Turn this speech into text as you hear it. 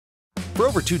For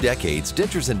over 2 decades,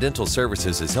 Dentures and Dental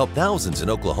Services has helped thousands in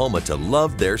Oklahoma to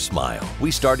love their smile.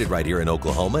 We started right here in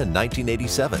Oklahoma in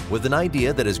 1987 with an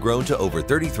idea that has grown to over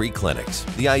 33 clinics.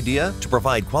 The idea? To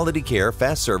provide quality care,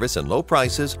 fast service, and low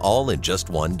prices all in just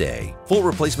one day. Full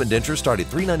replacement dentures start at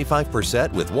 $395 per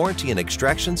set with warranty and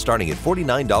extraction starting at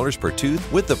 $49 per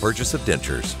tooth with the purchase of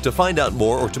dentures. To find out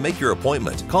more or to make your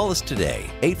appointment, call us today,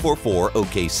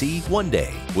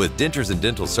 844-OKC-1DAY. With Dentures and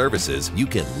Dental Services, you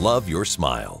can love your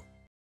smile.